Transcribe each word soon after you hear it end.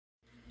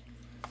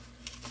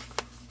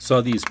Saw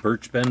these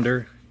Birch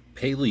Bender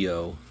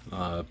Paleo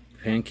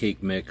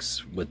pancake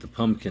mix with the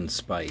pumpkin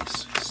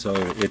spice. So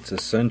it's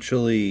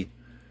essentially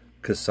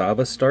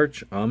cassava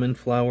starch, almond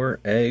flour,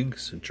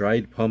 eggs,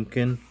 dried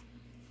pumpkin,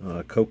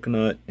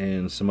 coconut,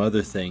 and some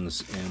other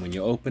things. And when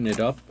you open it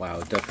up,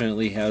 wow, it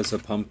definitely has a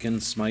pumpkin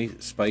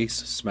spice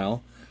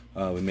smell.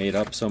 We made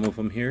up some of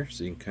them here,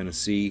 so you can kind of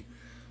see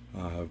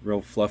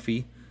real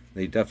fluffy.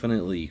 They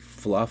definitely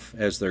fluff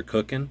as they're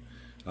cooking,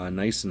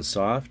 nice and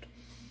soft.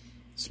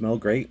 Smell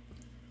great.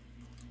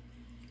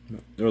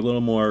 They're a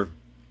little more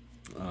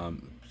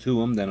to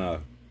them than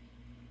a,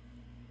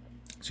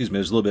 there's a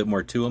little bit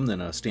more to them than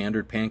a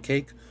standard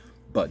pancake,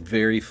 but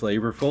very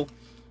flavorful.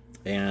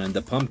 And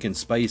the pumpkin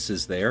spice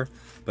is there,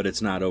 but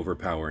it's not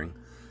overpowering.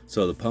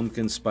 So the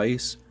pumpkin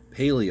spice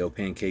paleo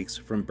pancakes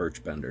from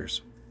Birch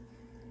Benders.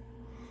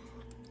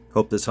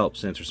 Hope this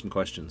helps answer some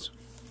questions.